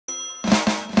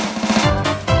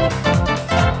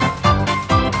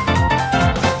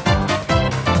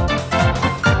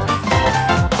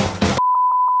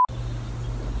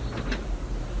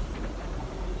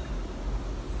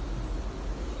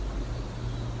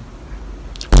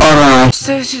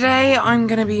So today I'm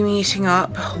going to be meeting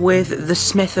up with the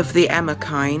Smith of the Emma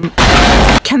kind.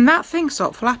 Can that thing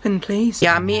stop flapping, please?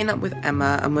 Yeah, I'm meeting up with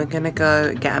Emma and we're going to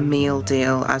go get a meal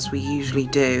deal as we usually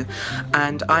do.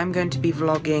 And I'm going to be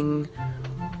vlogging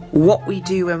what we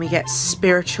do when we get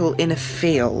spiritual in a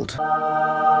field.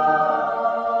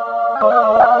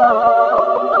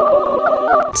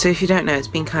 So if you don't know, it's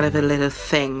been kind of a little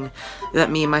thing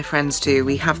that me and my friends do.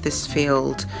 We have this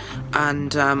field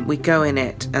and we go in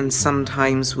it, and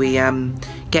sometimes we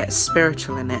get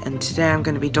spiritual in it. And today I'm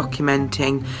going to be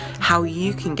documenting how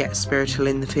you can get spiritual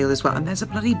in the field as well. And there's a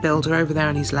bloody builder over there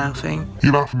and he's laughing.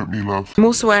 You're laughing at me, love. I'm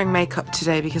also wearing makeup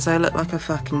today because I look like a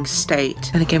fucking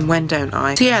state. And again, when don't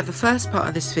I? So yeah, the first part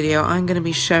of this video, I'm going to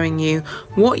be showing you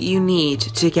what you need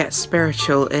to get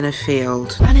spiritual in a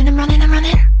field. Running, I'm running, I'm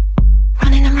running.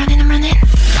 I'm running.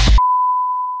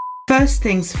 First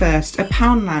things first, a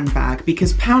Poundland bag,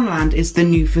 because Poundland is the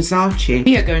new Versace.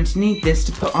 We are going to need this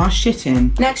to put our shit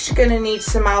in. Next you're going to need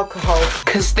some alcohol,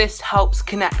 because this helps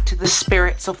connect to the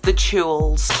spirits of the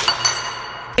jewels.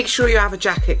 Make sure you have a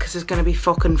jacket, because it's going to be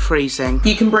fucking freezing.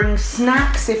 You can bring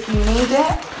snacks if you need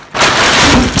it.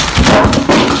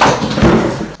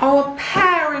 Our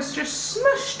pear is just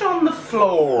smushed on the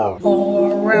floor.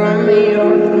 Around me a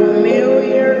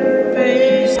familiar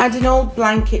face. And an old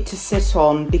blanket to sit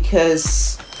on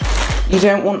because you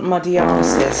don't want muddy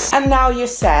arses. And now you're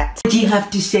set. What do you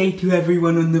have to say to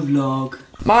everyone on the vlog?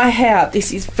 My hair,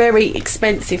 this is very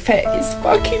expensive hair. It's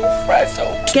fucking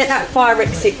frazzled. Get that fire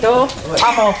exit door.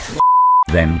 I'm off.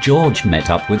 Then George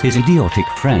met up with his idiotic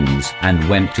friends and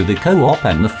went to the co-op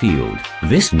and the field.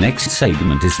 This next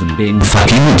segment is them being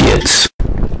fucking idiots.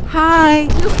 Hi.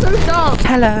 You're so dumb.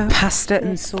 Hello. Pasta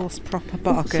and sauce proper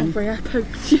bargain. Sorry, I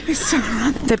poked you. So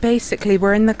basically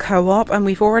we're in the co-op and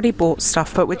we've already bought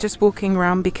stuff, but we're just walking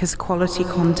around because quality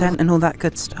content and all that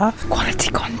good stuff.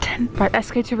 Quality content. Right,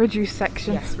 let's go to reduced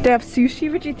section. Yes. They have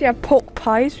sushi reduced, they have pork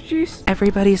pies reduced.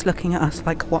 Everybody's looking at us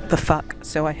like, what the fuck?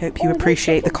 So I hope you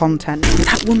appreciate the content.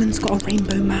 That woman's got a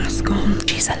rainbow mask on.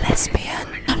 She's a lesbian.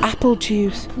 Apple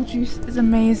juice. Apple juice is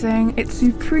amazing. It's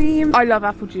supreme. I love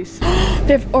apple juice.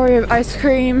 They have Oreo ice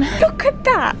cream. Look at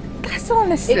that. That's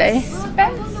honestly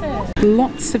expensive.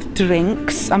 Lots of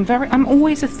drinks. I'm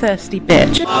always a thirsty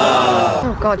bitch.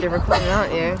 Oh god, you're recording,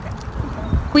 aren't you?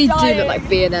 We do look like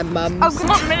B&M mums. I've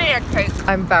got mini egg cake.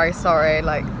 I'm very sorry,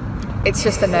 like, it's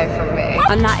just a no from me.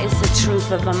 And that is the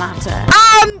truth of the matter.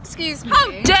 Excuse me.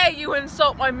 How dare you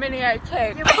insult my mini egg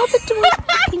cake? How do I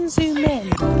fucking zoom in?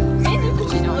 Me and you could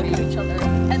just look at each other,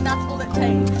 and that's all it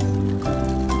takes.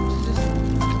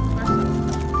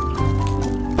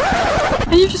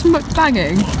 Are you just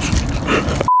banging?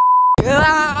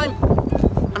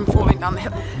 I'm falling down the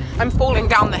hill. I'm falling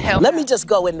down the hill. Let me just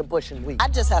go in the bush and weep. I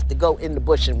just have to go in the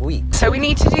bush and weep. So we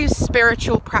need to do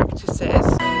spiritual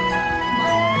practices.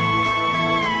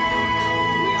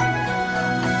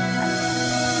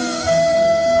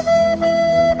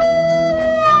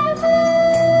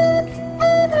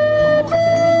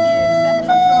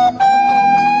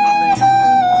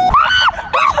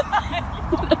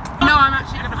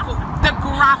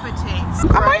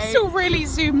 Am I still really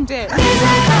zoomed in?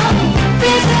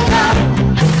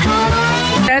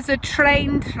 There's a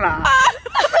train track.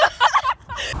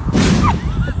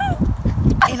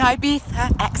 In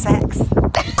Ibiza, XX.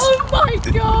 Oh my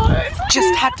god.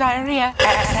 Just had diarrhea,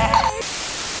 XX.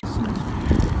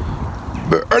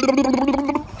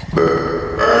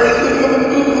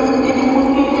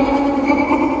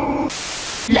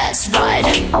 Let's ride.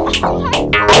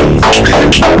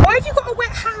 Why have you got a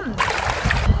wet hand?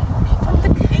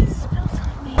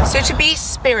 So to be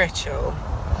spiritual,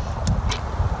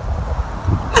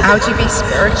 how do you be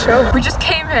spiritual? We just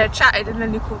came here, chatted, and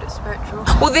then you called it spiritual.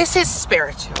 Well, this is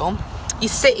spiritual. You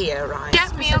sit here, right?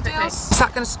 Get meal Specifically. deals. Is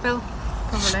that going to spill?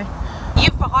 Probably.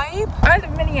 You vibe? I had a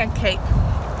mini egg cake.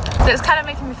 So it's kind of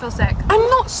making me feel sick. I'm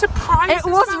not surprised. It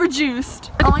was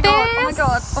reduced. Oh my god, oh my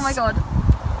god, oh my god.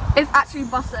 It's actually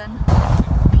bussin'.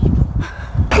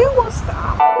 Who was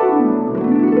that?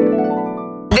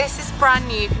 This is brand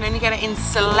new. You can only get it in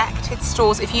selected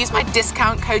stores. If you use my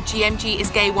discount code GMG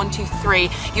is gay123,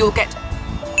 you'll get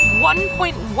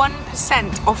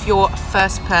 1.1% off your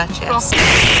first purchase.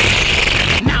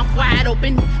 Mouth wide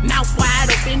open, mouth wide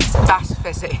open. That's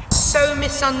fizzy. So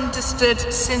misunderstood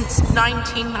since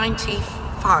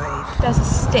 1995. There's a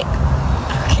stick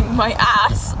poking my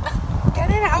ass.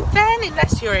 Get it out then,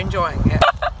 unless you're enjoying it.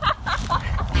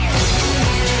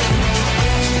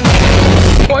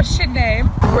 What's your name?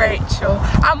 Rachel.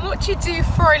 And what do you do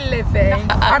for a living?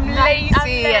 I'm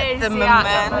lazy at the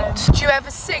moment. Do you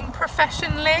ever sing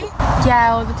professionally?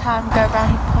 Yeah, all the time. Go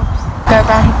round pubs. Go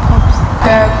round pubs. Go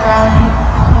round Go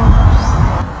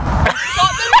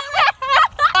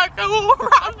all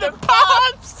around the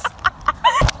pubs.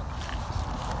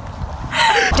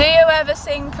 Do you ever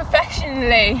sing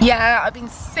professionally? Yeah, I've been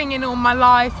singing all my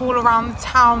life, all around the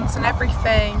towns and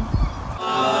everything.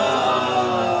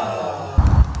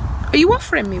 Are you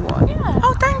offering me one? Yeah.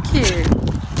 Oh, thank you.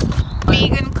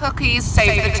 Vegan cookies,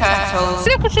 save the turtles.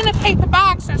 Look, it's in a paper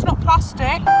bag, so it's not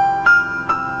plastic.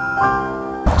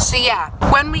 So yeah,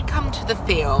 when we come to the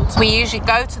field, we usually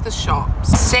go to the shops,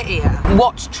 sit here,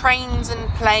 watch trains and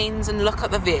planes and look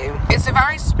at the view. It's a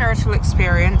very spiritual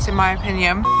experience, in my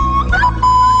opinion.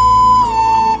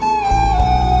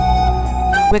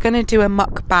 We're gonna do a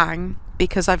mukbang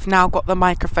because I've now got the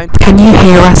microphone. Can you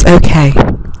hear us okay?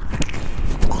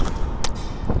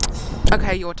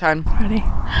 Okay, your turn. Ready?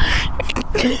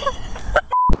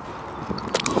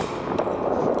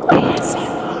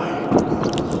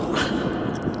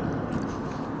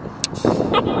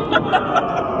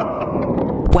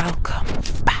 Welcome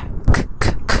back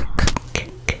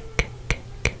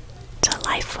to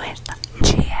Life with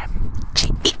GM.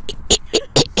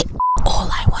 All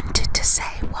I wanted to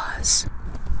say was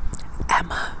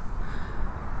Emma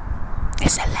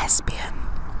is a lesbian.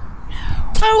 No.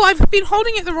 Oh, I've been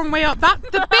holding it the wrong way up.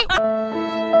 The bit. Ah!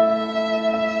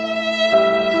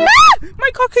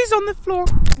 My cockie's on the floor.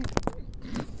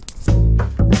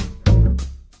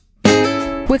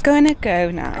 We're gonna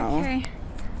go now. Okay.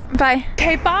 Bye.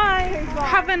 Okay, bye.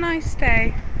 Have a nice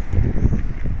day.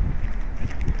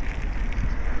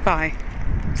 Bye.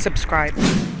 Subscribe.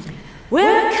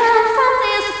 We're come from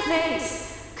this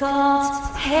place called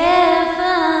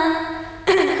heaven.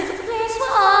 It's a place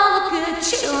where all the good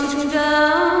children go.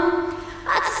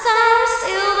 Like the star of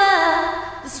silver,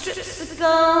 the strips of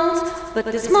gold. But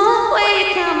there's more where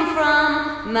you come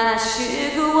from. My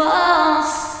sugar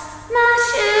walls, my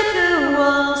sugar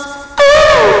walls.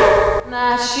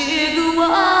 My sugar